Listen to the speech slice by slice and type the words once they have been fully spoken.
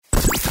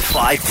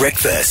5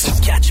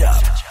 Breakfast. Catch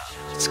up.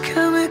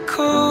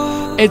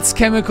 It's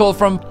Chemical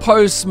from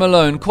Post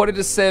Malone,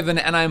 6:45,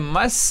 and I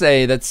must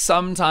say that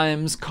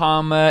sometimes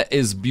karma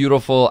is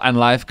beautiful and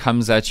life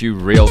comes at you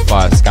real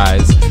fast,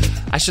 guys.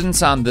 I shouldn't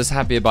sound this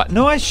happy about...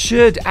 No, I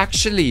should.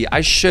 Actually, I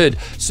should.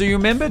 So you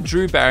remember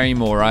Drew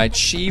Barrymore, right?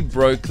 She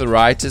broke the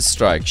writer's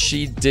strike.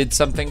 She did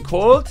something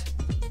called...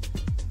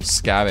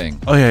 scabbing.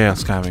 Oh yeah,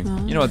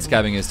 scabbing. You know what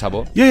scabbing is,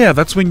 Tabo? Yeah,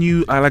 that's when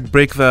you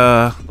break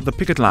the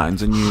picket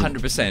lines and you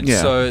 100%.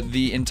 Yeah. So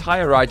the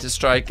entire writer's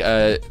strike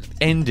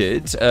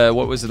ended,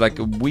 what was it, like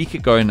a week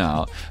ago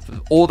now.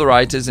 All the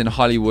writers in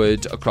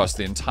Hollywood, across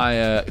the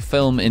entire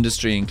film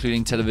industry,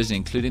 including television,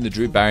 including the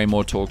Drew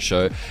Barrymore talk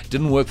show,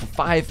 didn't work for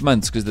 5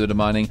 months because they were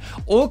demanding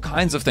all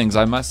kinds of things,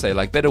 I must say,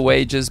 like better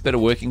wages, better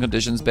working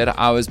conditions, better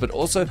hours, but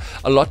also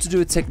a lot to do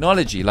with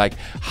technology, like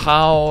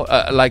how,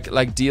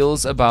 like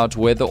deals about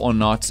whether or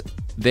not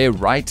their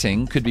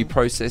writing could be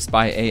processed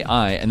by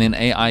AI, and then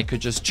AI could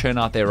just churn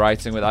out their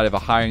writing without ever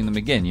hiring them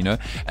again, you know,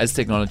 as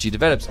technology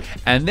develops.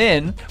 And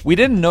then we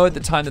didn't know at the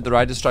time that the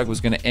writer's strike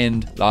was going to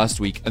end last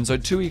week. And so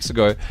 2 weeks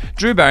ago,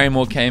 Drew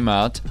Barrymore came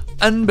out,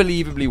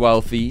 unbelievably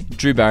wealthy,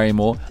 Drew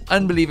Barrymore,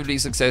 unbelievably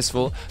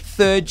successful,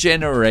 third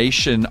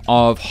generation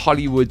of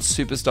Hollywood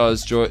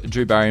superstars,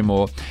 Drew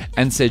Barrymore,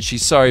 and said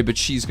she's sorry, but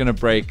she's going to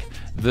break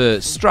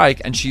the strike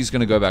and she's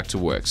going to go back to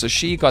work. So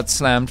she got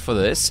slammed for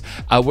this,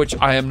 which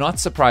I am not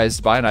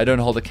surprised by, and I don't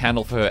hold a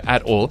candle for her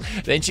at all.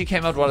 Then she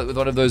came out with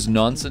one of those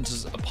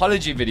nonsense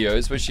apology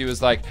videos where she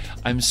was like,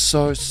 I'm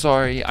so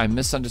sorry, I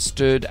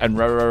misunderstood, and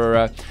rah, rah, rah,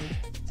 rah.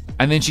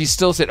 And then she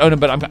still said, oh no,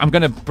 but I'm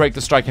going to break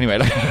the strike anyway.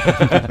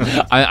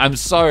 I'm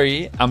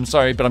sorry, but I'm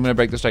going to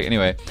break the strike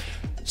anyway.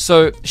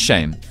 So,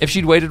 shame. If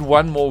she'd waited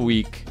one more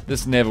week,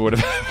 this never would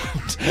have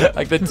happened.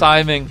 Like, the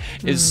timing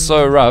is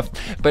so rough.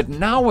 But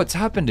now what's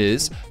happened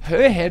is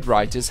her head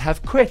writers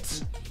have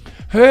quit.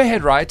 Her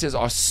head writers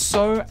are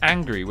so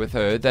angry with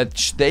her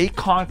that they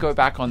can't go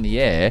back on the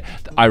air,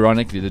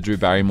 ironically, the Drew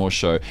Barrymore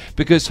show,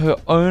 because her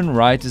own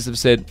writers have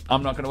said,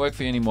 I'm not going to work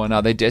for you anymore.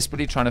 Now, they're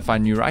desperately trying to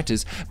find new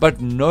writers,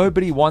 but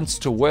nobody wants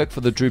to work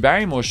for the Drew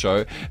Barrymore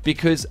show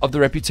because of the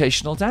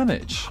reputational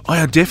damage. Oh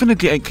yeah,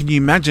 definitely. And can you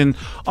imagine?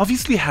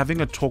 Obviously, having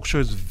a talk show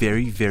is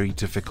very, very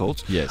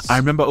difficult. Yes. I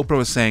remember Oprah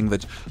was saying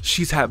that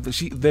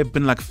there've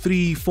been like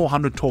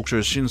 300-400 talk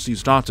shows since she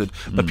started,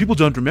 but people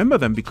don't remember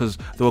them because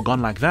they were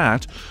gone like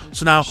that.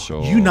 So now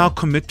you now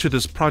commit to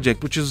this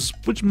project,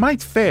 which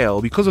might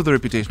fail because of the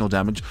reputational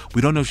damage.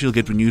 We don't know if she'll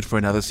get renewed for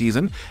another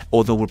season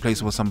or they'll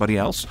replace her with somebody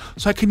else.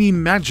 So I can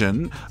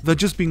imagine they're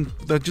just being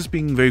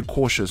very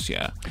cautious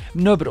here.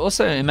 No, but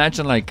also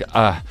imagine like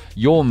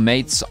your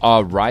mates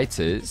are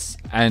writers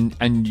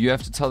and you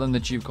have to tell them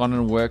that you've gone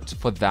and worked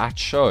for that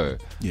show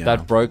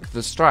that broke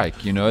the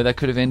strike. You know, that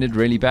could have ended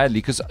really badly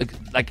because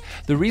like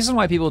the reason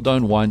why people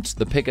don't want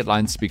the picket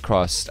lines to be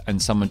crossed and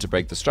someone to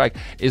break the strike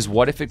is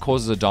what if it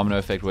causes a domino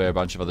effect where a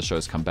bunch of other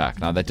shows come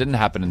back. Now that didn't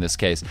happen in this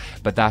case,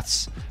 but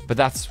that's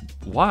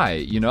why,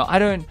 you know.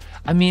 I'm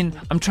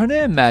trying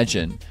to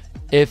imagine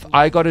if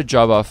I got a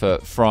job offer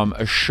from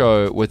a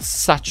show with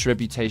such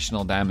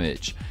reputational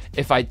damage,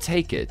 if I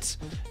take it,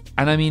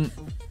 and I mean,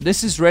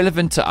 this is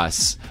relevant to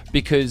us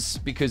because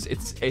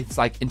it's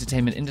like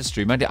entertainment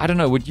industry. I don't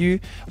know. Would you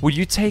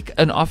take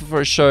an offer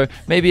for a show?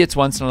 Maybe it's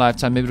once in a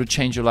lifetime. Maybe it'll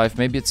change your life.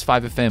 Maybe it's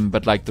 5FM.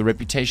 But like the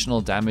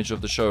reputational damage of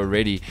the show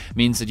already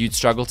means that you'd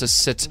struggle to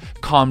sit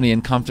calmly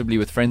and comfortably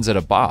with friends at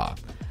a bar.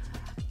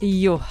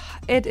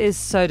 It is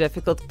so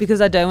difficult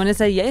because I don't want to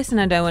say yes and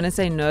I don't want to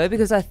say no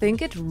because I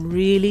think it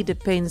really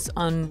depends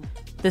on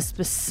the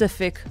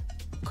specific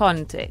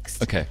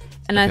context. Okay.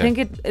 And I think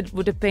it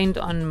would depend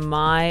on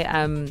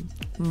my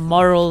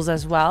morals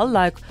as well.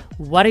 Like,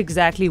 why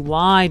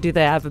do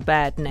they have a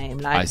bad name?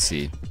 Like, I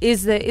see.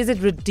 Is it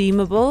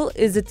redeemable?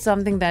 Is it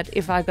something that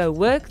if I go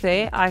work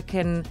there, I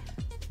can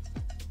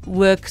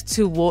work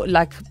toward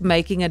like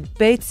making it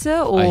better?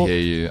 Or I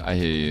hear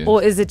you.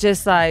 Or is it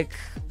just like,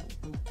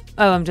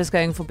 oh, I'm just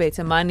going for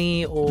better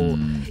money or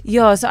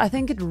so I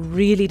think it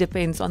really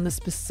depends on the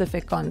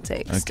specific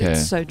context. Okay.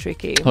 It's so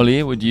tricky.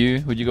 Holly, would you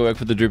go work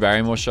for the Drew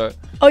Barrymore show?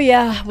 Oh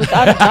yeah,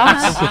 without a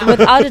doubt.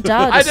 Without a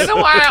doubt. I don't know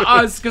why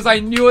I asked because I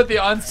knew what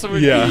the answer would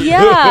be.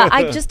 Yeah,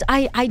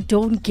 I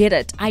don't get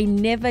it. I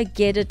never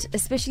get it,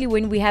 especially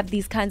when we have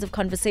these kinds of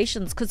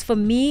conversations. Because for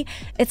me,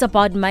 it's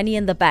about money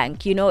in the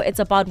bank. You know, it's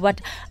about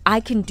what I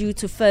can do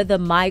to further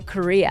my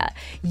career.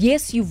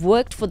 Yes, you've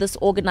worked for this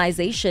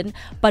organization,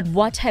 but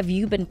what have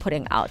you been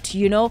putting out?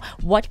 You know,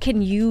 what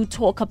can you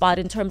talk about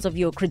in terms of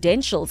your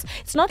credentials?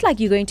 It's not like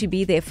you're going to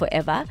be there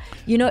forever.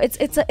 You know,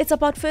 it's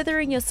about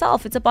furthering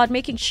yourself. It's about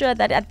making sure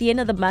that at the end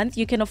of the month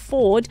you can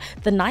afford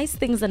the nice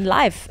things in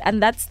life,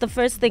 and that's the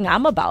first thing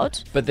I'm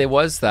about. But there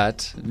was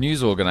that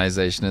news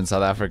organization in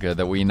South Africa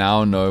that we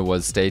now know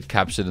was state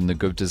captured in the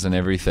Guptas and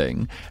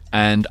everything,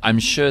 and I'm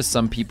sure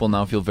some people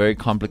now feel very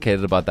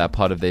complicated about that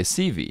part of their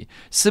CV.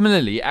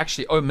 Similarly,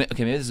 actually, maybe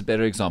this is a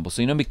better example.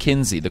 So you know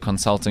McKinsey, the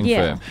consulting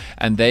firm,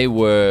 and they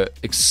were were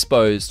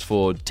exposed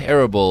for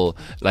terrible,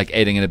 like,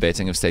 aiding and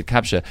abetting of state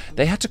capture,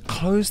 they had to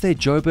close their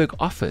Joburg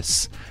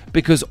office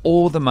because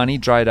all the money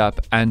dried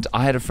up. And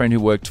I had a friend who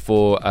worked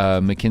for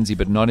McKinsey,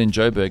 but not in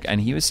Joburg,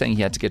 and he was saying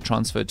he had to get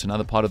transferred to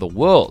another part of the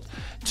world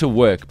to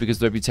work because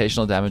the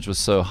reputational damage was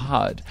so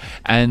hard.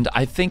 And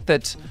I think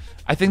that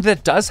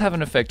does have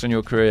an effect on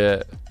your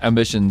career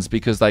ambitions,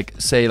 because, like,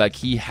 say, like,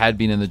 he had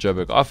been in the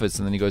Joburg office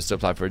and then he goes to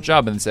apply for a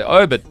job and they say,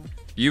 oh, but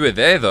you were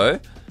there though.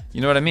 You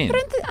know what I mean?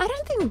 I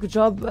don't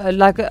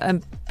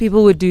think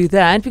people would do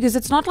that, because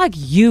it's not like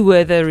you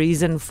were the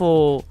reason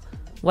for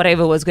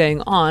whatever was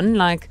going on.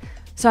 Like,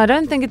 so I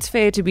don't think it's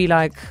fair to be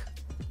like,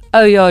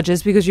 oh yeah,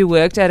 just because you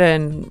worked at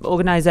an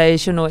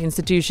organization or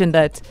institution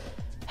that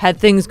had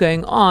things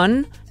going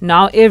on,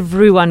 now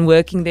everyone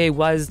working there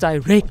was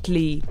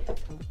directly,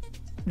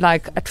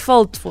 like, at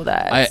fault for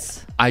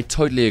that. I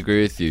totally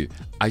agree with you.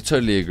 I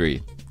totally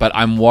agree. But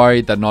I'm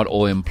worried that not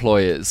all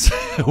employers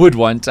would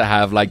want to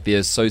have, like, the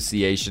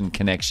association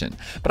connection.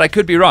 But I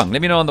could be wrong.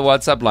 Let me know on the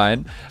WhatsApp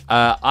line.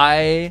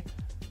 I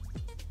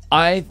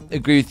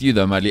agree with you,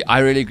 though, Madly. I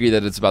really agree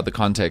that it's about the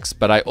context.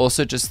 But I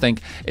also just think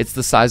it's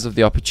the size of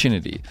the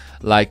opportunity.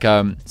 Like,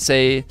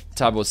 say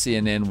Thabo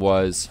CNN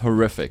was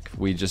horrific,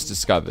 we just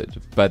discovered,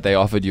 but they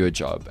offered you a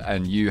job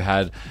and you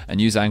had a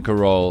news anchor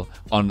role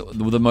on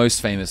the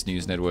most famous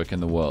news network in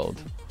the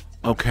world.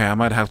 Okay, I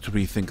might have to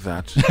rethink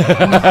that.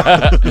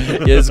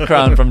 Here's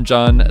Crown from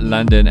John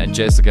London and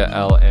Jessica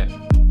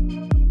LM.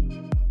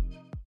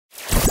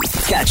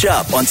 Catch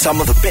up on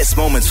some of the best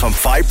moments from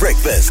 5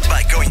 Breakfast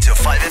by going to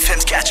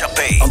 5FM's catch-up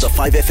page on the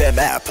 5FM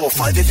app or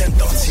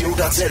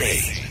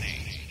 5FM.co.za.